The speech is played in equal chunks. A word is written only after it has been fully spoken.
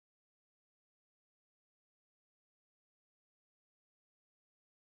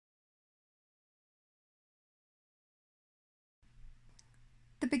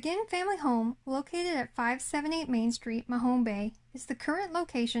Begin family home, located at 578 Main Street, Mahone Bay, is the current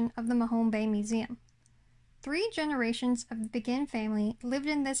location of the Mahone Bay Museum. 3 generations of the Begin family lived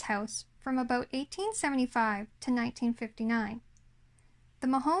in this house from about 1875 to 1959. The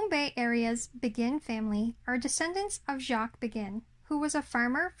Mahone Bay area's Begin family are descendants of Jacques Begin, who was a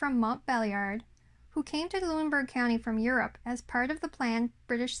farmer from Mont Belliard, who came to Lunenburg County from Europe as part of the planned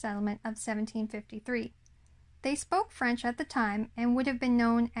British settlement of 1753. They spoke French at the time and would have been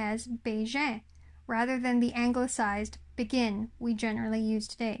known as Begin, rather than the anglicized Begin we generally use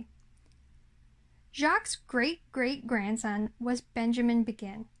today. Jacques' great-great-grandson was Benjamin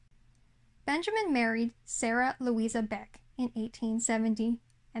Begin. Benjamin married Sarah Louisa Beck in 1870,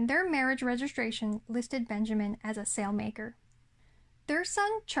 and their marriage registration listed Benjamin as a sailmaker. Their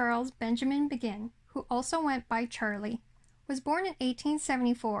son Charles Benjamin Begin, who also went by Charlie, was born in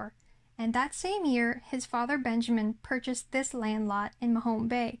 1874, and that same year his father Benjamin purchased this land lot in Mahone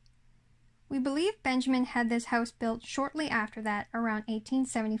Bay. We believe Benjamin had this house built shortly after that, around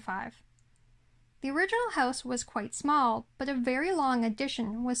 1875. The original house was quite small, but a very long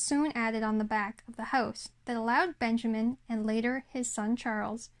addition was soon added on the back of the house that allowed Benjamin, and later his son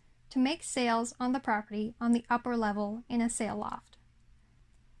Charles, to make sales on the property on the upper level in a sail loft.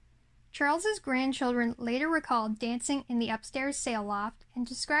 Charles's grandchildren later recalled dancing in the upstairs sail loft and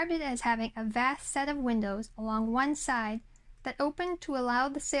described it as having a vast set of windows along one side that opened to allow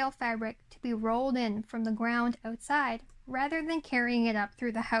the sail fabric to be rolled in from the ground outside, rather than carrying it up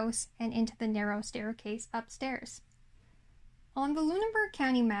through the house and into the narrow staircase upstairs. On the Lunenburg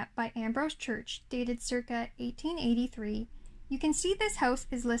County map by Ambrose Church, dated circa 1883, you can see this house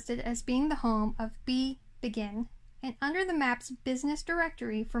is listed as being the home of B. Begin, and under the map's business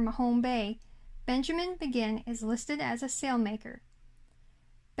directory for Mahone Bay, Benjamin Begin is listed as a sailmaker.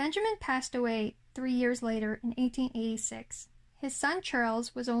 Benjamin passed away 3 years later in 1886. His son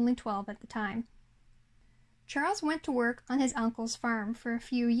Charles was only 12 at the time. Charles went to work on his uncle's farm for a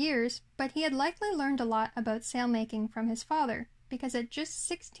few years, but he had likely learned a lot about sailmaking from his father, because at just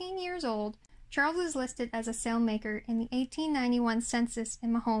 16 years old, Charles is listed as a sailmaker in the 1891 census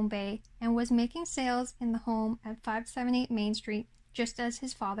in Mahone Bay and was making sails in the home at 578 Main Street, just as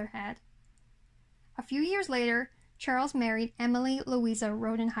his father had. A few years later, Charles married Emily Louisa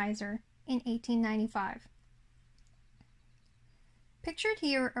Rodenheiser in 1895. Pictured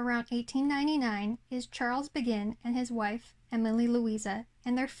here around 1899 is Charles Begin and his wife, Emily Louisa,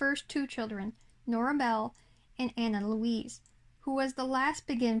 and their first 2 children, Nora Bell and Anna Louise, who was the last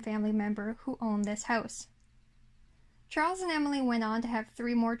Begin family member who owned this house. Charles and Emily went on to have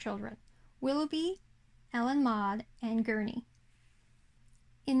 3 more children, Willoughby, Ellen Maud, and Gurney.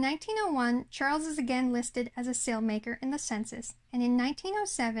 In 1901, Charles is again listed as a sailmaker in the census, and in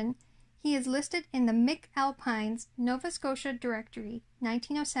 1907, he is listed in the McAlpines, Nova Scotia Directory,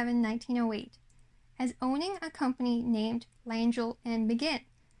 1907-1908, as owning a company named Langell and Begin,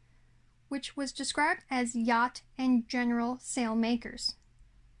 which was described as yacht and general sail makers.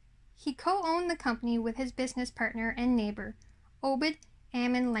 He co-owned the company with his business partner and neighbor, Obed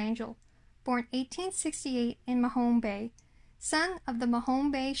Ammon Langell, born 1868 in Mahone Bay, son of the Mahone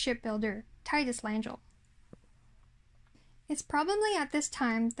Bay shipbuilder Titus Langell. It's probably at this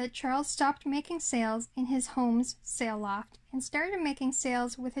time that Charles stopped making sails in his home's sail loft and started making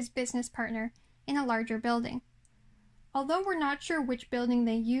sails with his business partner in a larger building. Although we're not sure which building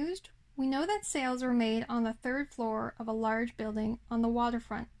they used, we know that sails were made on the 3rd floor of a large building on the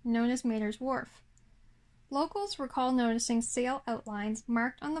waterfront known as Mader's Wharf. Locals recall noticing sail outlines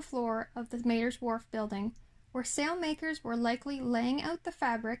marked on the floor of the Mader's Wharf building, where sail makers were likely laying out the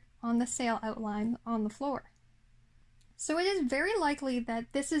fabric on the sail outline on the floor. So it is very likely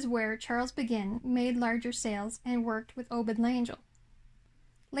that this is where Charles Begin made larger sails and worked with Obed Langell.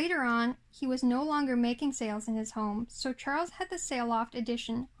 Later on, he was no longer making sails in his home, so Charles had the sail loft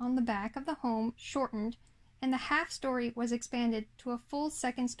addition on the back of the home shortened, and the half-story was expanded to a full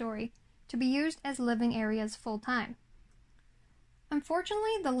 2nd story to be used as living areas full-time.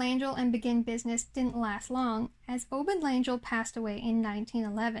 Unfortunately, the Langell and Begin business didn't last long, as Obed Langell passed away in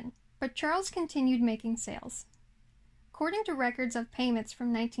 1911, but Charles continued making sails. According to records of payments from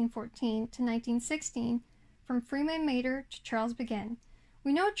 1914 to 1916, from Freeman Mader to Charles Begin,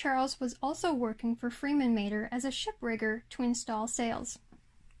 we know Charles was also working for Freeman Mader as a ship rigger to install sails.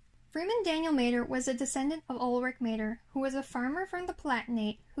 Freeman Daniel Mader was a descendant of Ulrich Mader, who was a farmer from the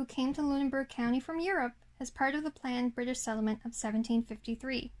Palatinate who came to Lunenburg County from Europe as part of the planned British settlement of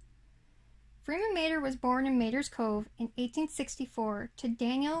 1753. Freeman Mader was born in Mader's Cove in 1864 to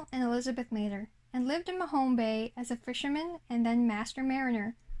Daniel and Elizabeth Mader, and lived in Mahone Bay as a fisherman and then master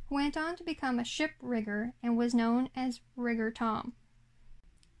mariner, who went on to become a ship rigger and was known as Rigger Tom.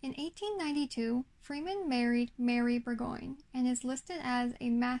 In 1892, Freeman married Mary Burgoyne and is listed as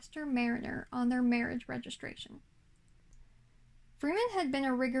a master mariner on their marriage registration. Freeman had been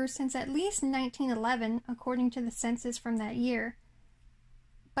a rigger since at least 1911, according to the census from that year,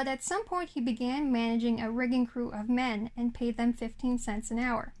 but at some point he began managing a rigging crew of men and paid them 15 cents an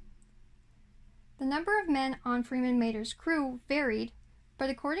hour. The number of men on Freeman Mader's crew varied,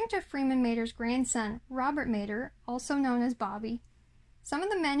 but according to Freeman Mader's grandson, Robert Mader, also known as Bobby, some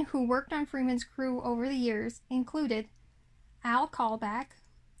of the men who worked on Freeman's crew over the years included Al Callback,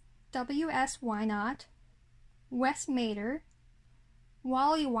 W.S. Wynot, Wes Mader,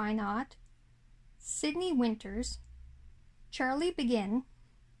 Wally Wynot, Sidney Winters, Charlie Begin,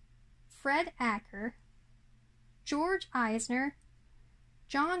 Fred Acker, George Eisner,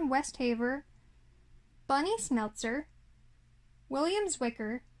 John Westhaver, Bunny Smeltzer, William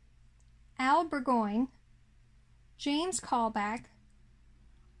Zwicker, Al Burgoyne, James Callback,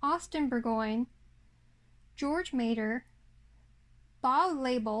 Austin Burgoyne, George Mader, Bob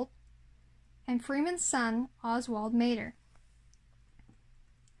Leibold, and Freeman's son, Oswald Mader.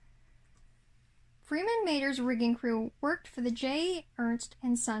 Freeman Mader's rigging crew worked for the J. Ernst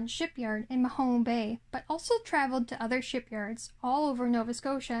 & Son shipyard in Mahone Bay, but also traveled to other shipyards all over Nova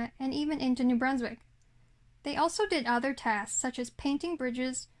Scotia and even into New Brunswick. They also did other tasks such as painting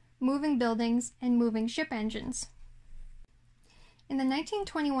bridges, moving buildings, and moving ship engines. In the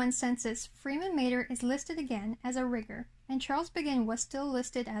 1921 census, Freeman Mader is listed again as a rigger, and Charles Begin was still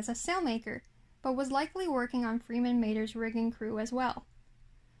listed as a sailmaker, but was likely working on Freeman Mader's rigging crew as well.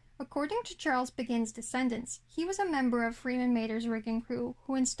 According to Charles Begin's descendants, he was a member of Freeman Mader's rigging crew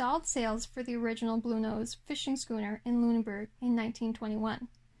who installed sails for the original Bluenose fishing schooner in Lunenburg in 1921.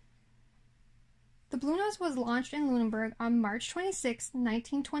 The Bluenose was launched in Lunenburg on March 26,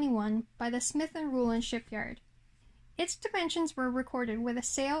 1921 by the Smith & Rulin shipyard. Its dimensions were recorded with a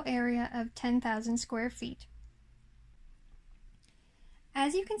sail area of 10,000 square feet.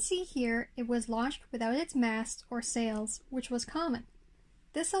 As you can see here, it was launched without its masts or sails, which was common.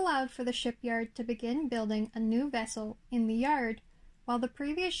 This allowed for the shipyard to begin building a new vessel in the yard, while the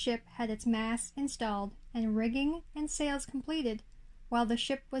previous ship had its masts installed and rigging and sails completed, while the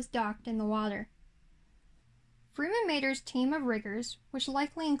ship was docked in the water. Freeman Mader's team of riggers, which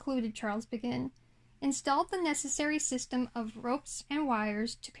likely included Charles Begin, installed the necessary system of ropes and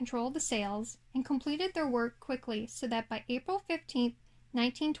wires to control the sails, and completed their work quickly so that by April 15,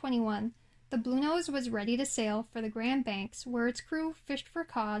 1921, the Bluenose was ready to sail for the Grand Banks, where its crew fished for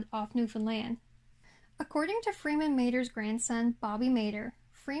cod off Newfoundland. According to Freeman Mader's grandson, Bobby Mader,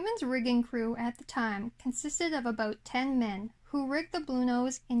 Freeman's rigging crew at the time consisted of about 10 men who rigged the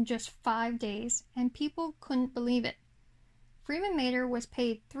Bluenose in just 5 days, and people couldn't believe it. Freeman Mader was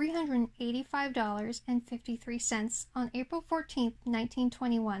paid $385.53 on April 14,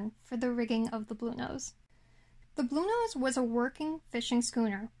 1921 for the rigging of the Bluenose. The Bluenose was a working fishing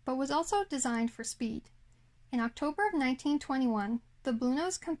schooner, but was also designed for speed. In October of 1921, the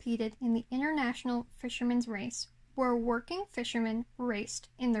Bluenose competed in the International Fishermen's Race, where working fishermen raced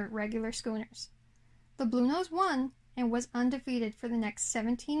in their regular schooners. The Bluenose won and was undefeated for the next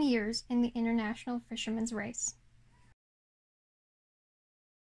 17 years in the International Fishermen's Race.